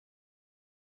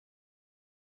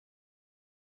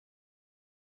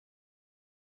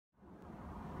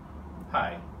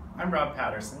Hi, I'm Rob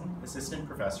Patterson, Assistant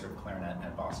Professor of Clarinet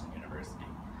at Boston University.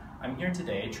 I'm here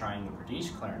today trying the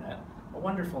Prodige clarinet, a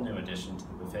wonderful new addition to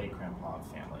the Buffet Crampon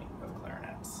family of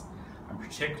clarinets. I'm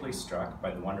particularly struck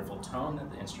by the wonderful tone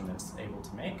that the instrument is able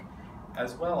to make,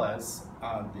 as well as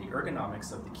the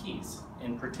ergonomics of the keys.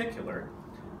 In particular,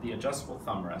 the adjustable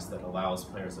thumb rest that allows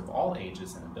players of all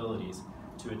ages and abilities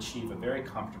to achieve a very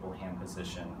comfortable hand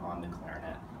position on the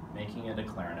clarinet, making it a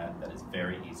clarinet that is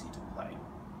very easy to play.